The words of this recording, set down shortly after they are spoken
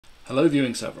Hello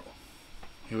viewing several,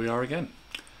 here we are again,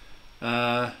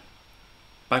 back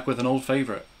with an old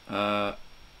favourite, a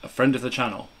friend of the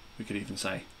channel we could even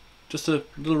say, just a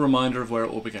little reminder of where it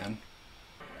all began.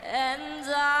 And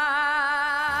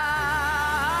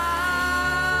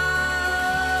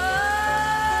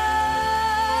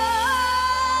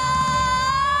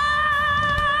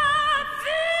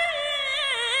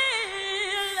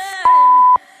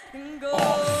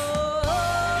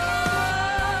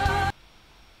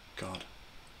God,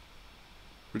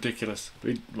 ridiculous.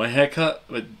 My haircut,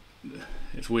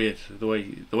 it's weird, the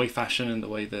way fashion and the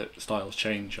way that styles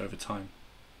change over time.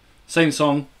 Same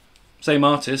song, same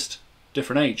artist,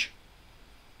 different age.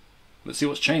 Let's see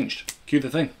what's changed. Cue the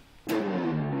thing.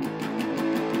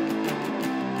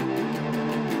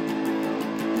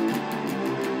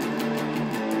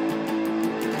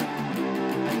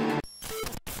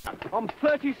 I'm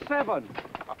 37.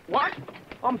 What?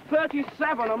 I'm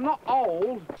 37, I'm not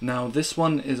old. Now this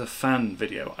one is a fan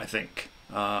video, I think.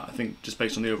 I think just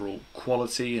based on the overall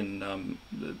quality and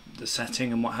the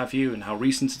setting and what have you, and how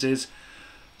recent it is.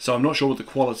 So I'm not sure what the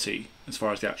quality, as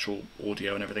far as the actual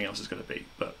audio and everything else, is going to be,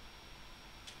 but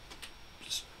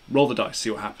just roll the dice,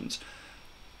 see what happens.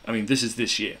 I mean, this is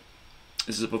this year.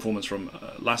 This is a performance from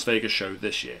a Las Vegas show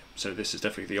this year, so this is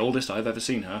definitely the oldest I've ever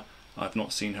seen her. I've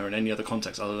not seen her in any other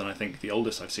context other than I think the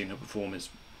oldest I've seen her perform is,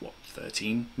 what,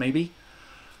 13 maybe?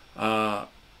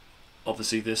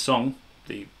 Obviously this song,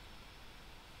 the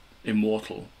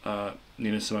immortal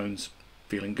Nina Simone's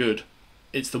Feeling Good,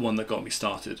 it's the one that got me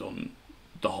started on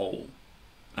the whole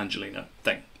Angelina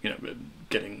thing, you know,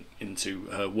 getting into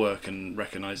her work and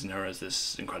recognising her as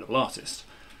this incredible artist.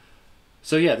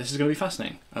 So yeah, this is going to be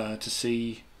fascinating to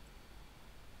see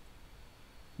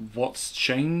what's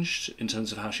changed in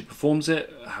terms of how she performs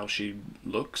it, how she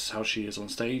looks, how she is on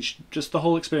stage, just the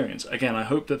whole experience. Again, I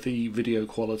hope that the video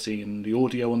quality and the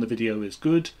audio on the video is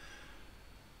good.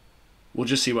 We'll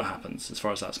just see what happens as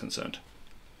far as that's concerned.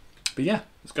 But yeah,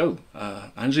 let's go.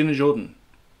 Angelina Jordan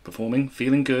performing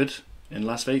Feeling Good in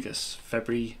Las Vegas,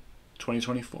 February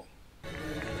 2024.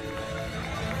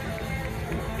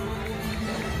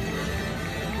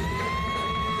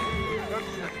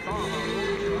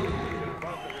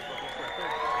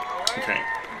 Okay,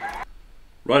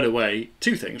 right away,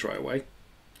 two things right away.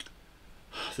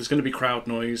 There's going to be crowd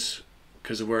noise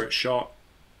because of where it's shot.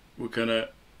 I'm gonna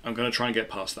try and get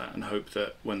past that and hope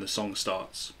that when the song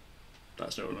starts,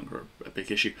 that's no longer a big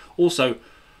issue. Also,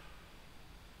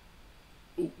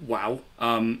 wow,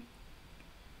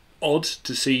 odd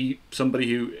to see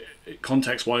somebody who,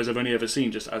 context-wise, I've only ever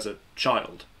seen just as a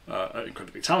child, an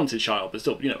incredibly talented child, but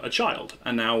still, you know, a child.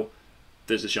 And now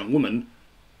there's this young woman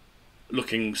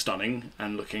looking stunning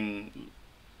and looking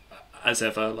as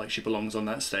ever like she belongs on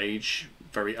that stage,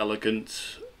 very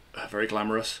elegant, very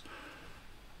glamorous.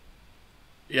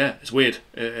 Yeah, it's weird.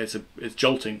 It's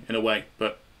jolting in a way,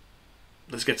 but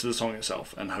let's get to the song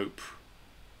itself and hope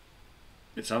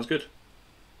it sounds good.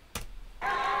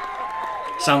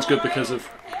 Sounds good because of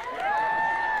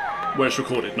where it's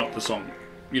recorded, not the song.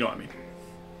 You know what I mean.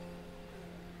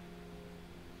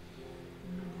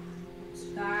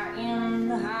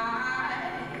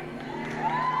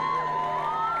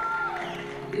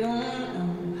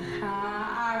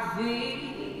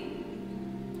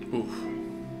 Oof.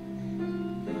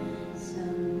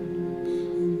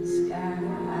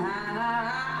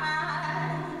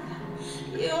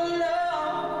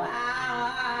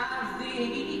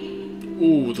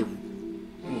 Ooh,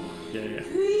 yeah.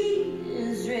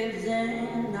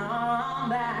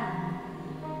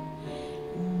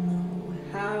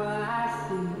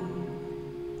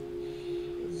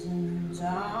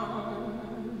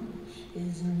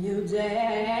 Is a new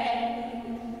day,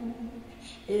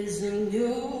 is a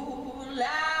new life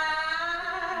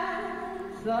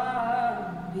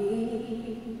for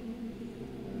me,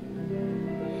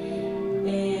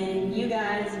 and you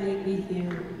guys make me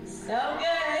feel so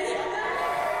good.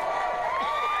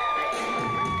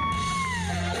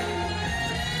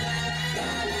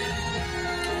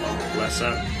 Oh, bless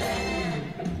her.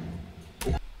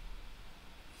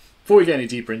 Before we get any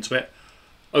deeper into it,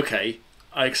 okay,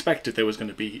 I expected there was going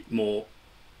to be more,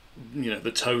 you know,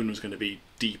 the tone was going to be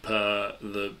deeper,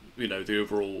 the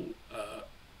overall,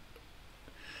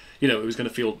 it was going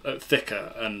to feel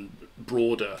thicker and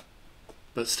broader,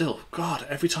 but still, God,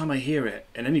 every time I hear it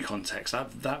in any context,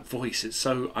 that voice, it's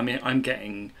so,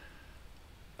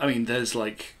 there's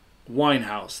like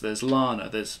Winehouse, there's Lana,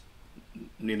 there's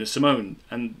Nina Simone,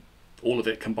 and all of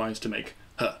it combines to make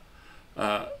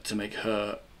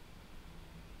her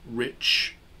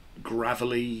rich,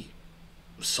 gravelly,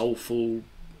 soulful,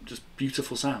 just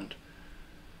beautiful sound.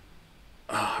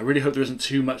 I really hope there isn't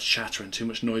too much chatter and too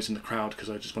much noise in the crowd, because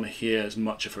I just want to hear as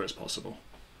much of her as possible.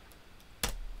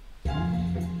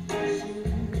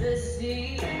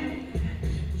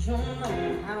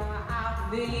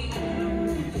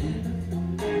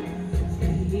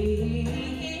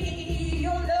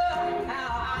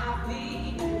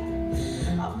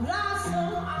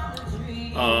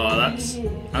 Oh, that's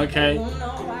okay.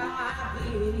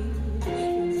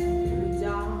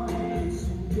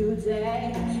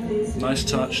 Nice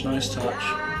touch, nice touch.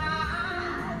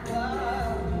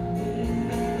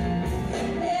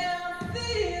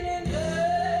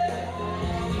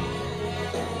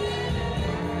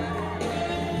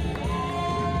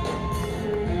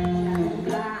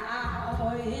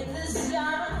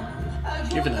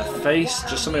 Given her face,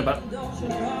 just something about.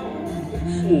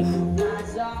 Oof.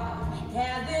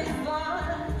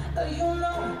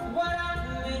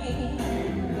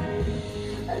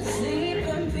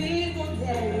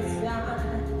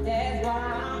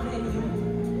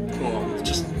 Oh,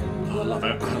 just, oh, I love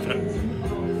it, I love it.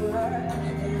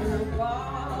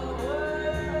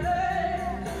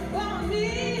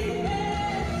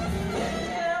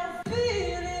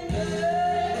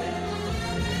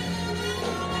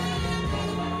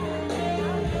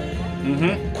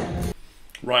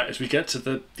 Right, as we get to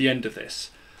the end of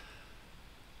this,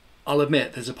 I'll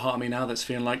admit there's a part of me now that's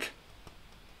feeling like,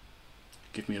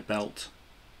 give me a belt,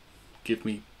 give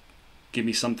me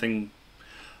something.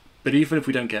 But even if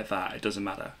we don't get that, it doesn't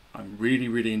matter. I'm really,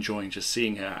 really enjoying just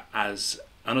seeing her as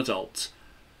an adult,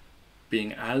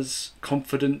 being as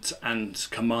confident and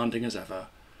commanding as ever,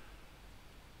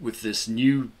 with this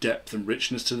new depth and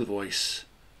richness to the voice,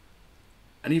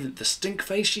 and even the stink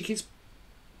face she keeps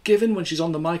giving when she's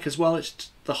on the mic as well. It's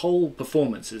the whole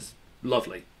performance is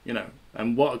lovely, you know.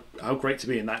 And how great to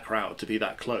be in that crowd, to be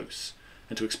that close,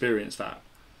 and to experience that.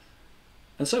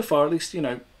 And so far, at least, you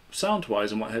know,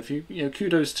 sound-wise and what have you, you know,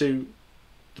 kudos to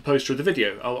the poster of the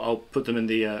video. I'll put them in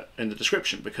the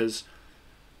description, because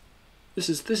this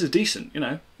is decent, you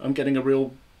know. I'm getting a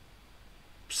real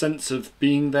sense of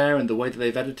being there, and the way that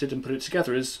they've edited and put it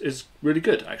together is really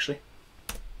good, actually.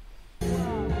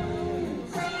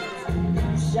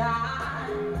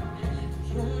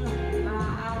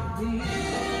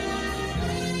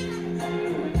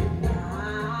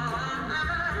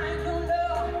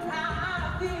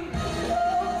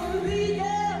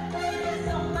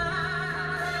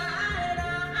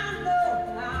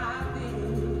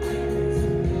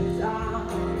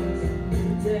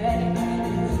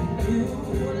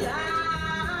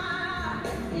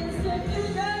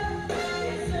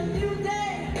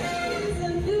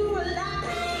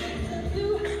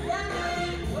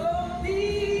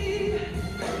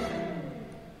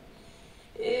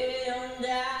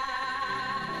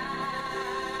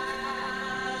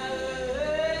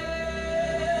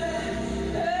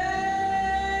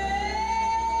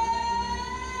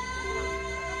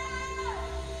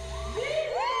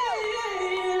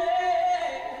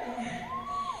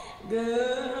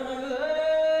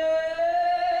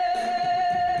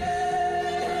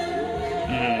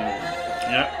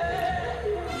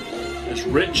 As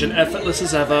rich and effortless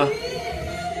as ever.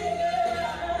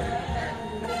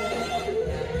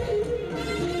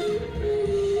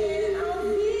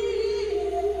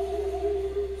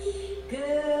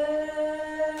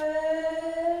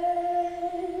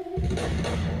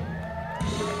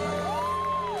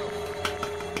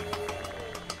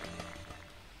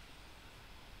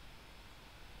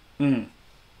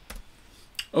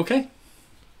 Okay.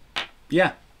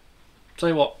 Yeah. Tell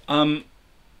you what,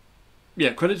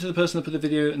 yeah, credit to the person that put the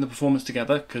video and the performance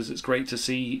together, because it's great to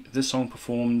see this song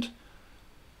performed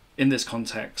in this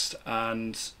context.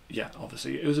 And yeah,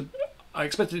 obviously I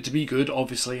expected it to be good,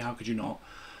 obviously, how could you not?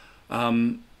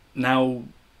 Now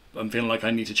I'm feeling like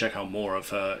I need to check out more of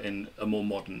her in a more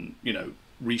modern, you know,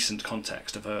 recent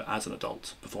context of her as an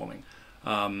adult performing.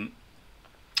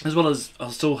 As well as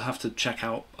I'll still have to check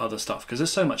out other stuff, because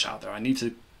there's so much out there.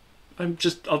 I'll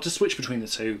just switch between the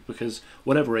two, because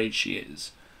whatever age she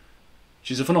is,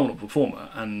 she's a phenomenal performer,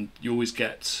 and you always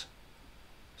get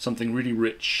something really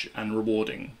rich and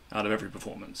rewarding out of every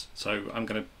performance. So I'm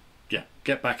going to,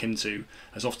 get back into,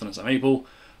 as often as I'm able,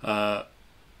 the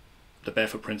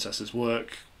Barefoot Princess's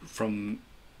work from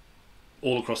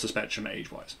all across the spectrum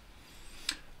age-wise.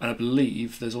 And I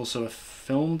believe there's also a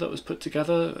film that was put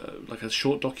together, like a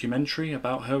short documentary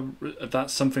about her.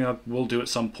 That's something I will do at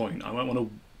some point. I might want to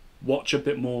watch a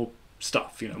bit more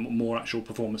stuff, you know, more actual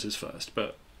performances first,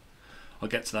 but I'll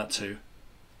get to that too.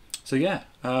 So yeah,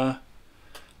 let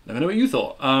me know what you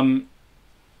thought.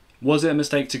 Was it a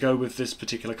mistake to go with this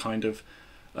particular kind of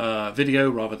video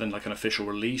rather than like an official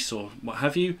release or what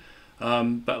have you?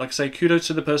 But like I say, kudos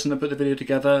to the person that put the video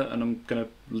together, and I'm going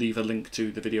to leave a link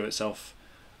to the video itself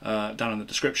down in the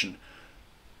description.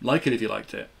 Like it if you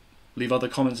liked it. Leave other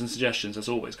comments and suggestions as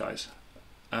always, guys.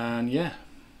 And yeah.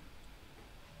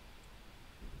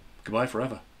 Goodbye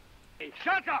forever.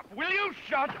 Shut up! Will you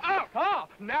shut up? Ah,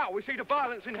 now we see the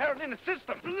violence inherent in the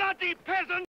system. Bloody peasant!